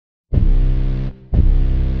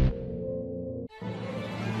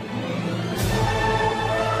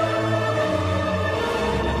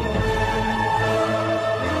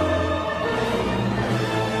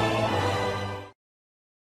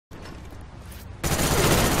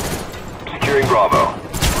Securing Bravo.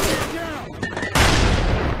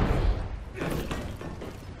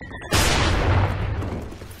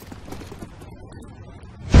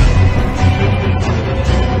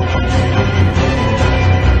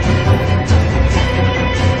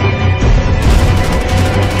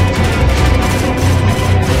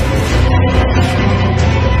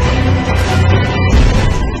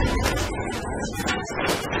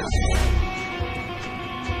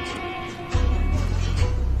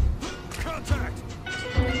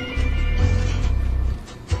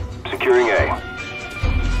 Securing A.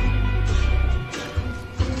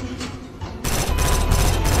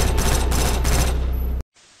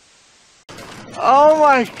 Oh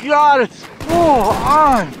my god, it's full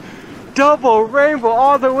on! Double rainbow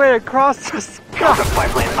all the way across the sky! Counter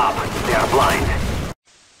pipeline up. They are blind.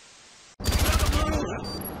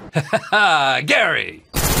 Haha, Gary!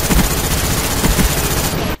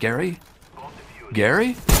 Gary?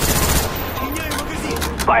 Gary?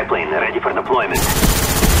 Spy plane ready for deployment.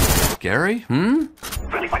 Gary? Hmm?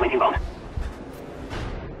 Friendly plane inbound.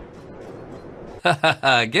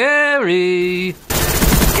 Haha, Gary!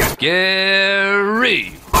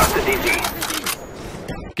 Gary! Mark the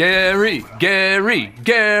DZ. Gary! Gary!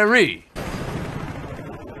 Gary!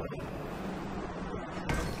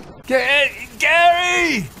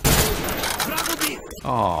 Gary!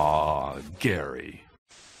 Aw, Gary.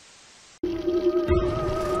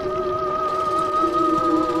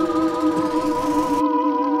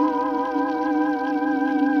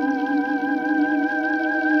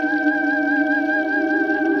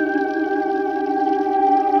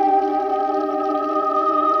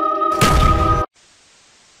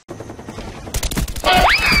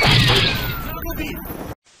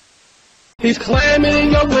 He's climbing in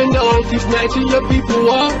your windows, he's snatching your people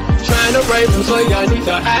up, trying to rape them, so y'all need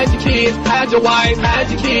to hide your kids, hide your wife, hide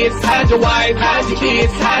your kids, hide your wife, hide your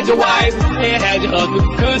kids, hide your wife, and hide your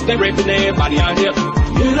husband, cause they raping everybody out here.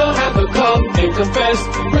 You don't have to come and confess,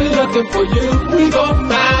 we're looking for you, we gon'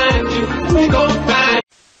 find you, we gon' find you.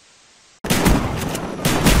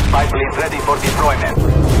 Spy plane ready for deployment.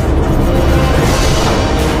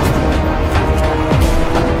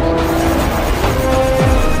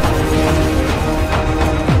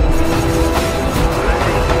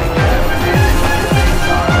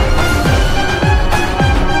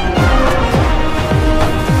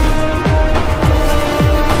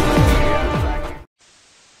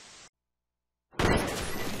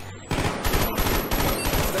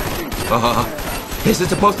 Is it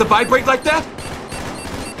supposed to vibrate like that?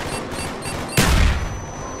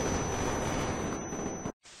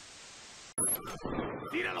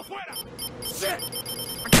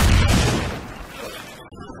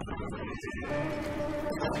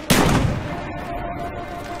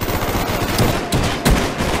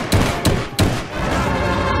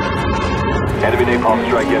 Enemy napalm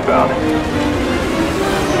strike inbound.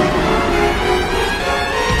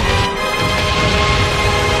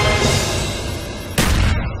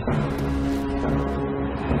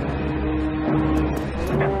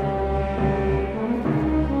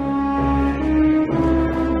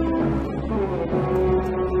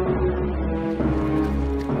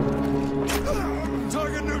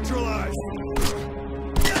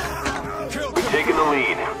 Taking the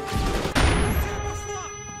lead.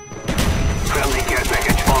 Friendly care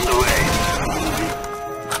package on the way.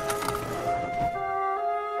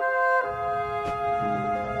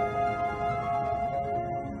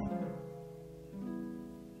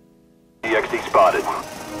 EXD spotted.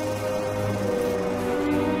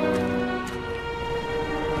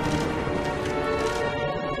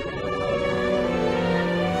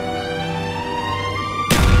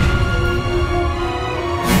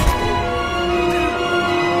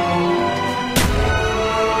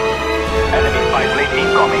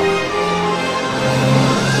 Incoming.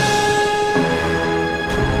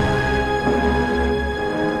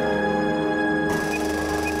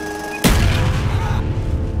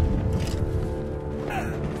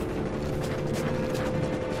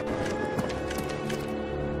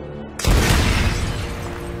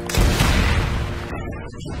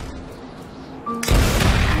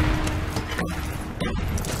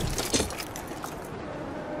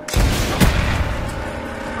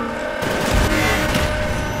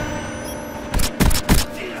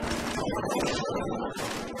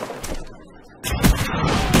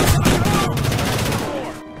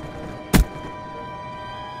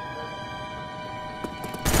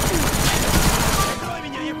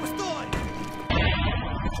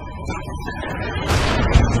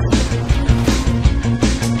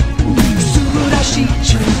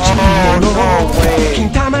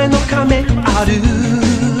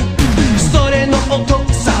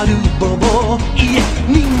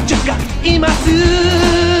 います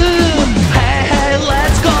Hey hey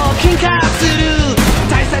let's go 金化する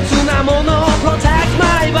大切なもの Protect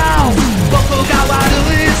my vow 僕が悪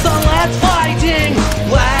い So let's fighting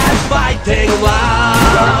Let's fighting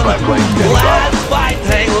love Let's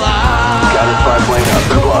fighting love Counter spy plane up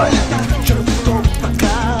for blind. ちょっとバカ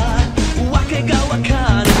わけがわか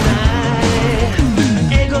らない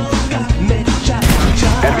エゴがめちゃくちゃ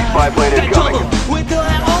Enemy spy plane incoming. We do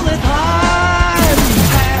it all the time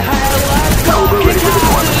Hey hey let's go Cobra ready for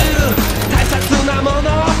deployment. 大切なもの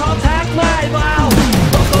Protect my vow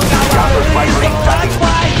僕が悪い So let's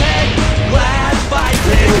fighting Let's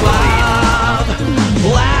fighting love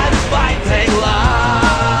Let's fighting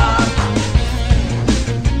love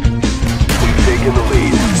We've taken the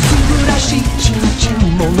lead. 素晴らしいちんち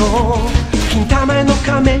んもの金玉の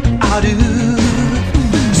亀ある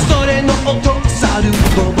それの音サル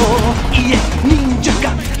ボボいえ忍者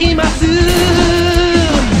がいます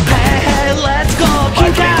Hey hey let's go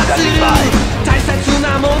金化する大切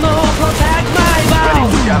なもの Protect my vow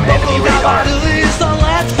僕が悪い So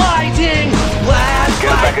let's fighting Let's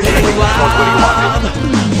fighting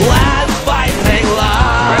love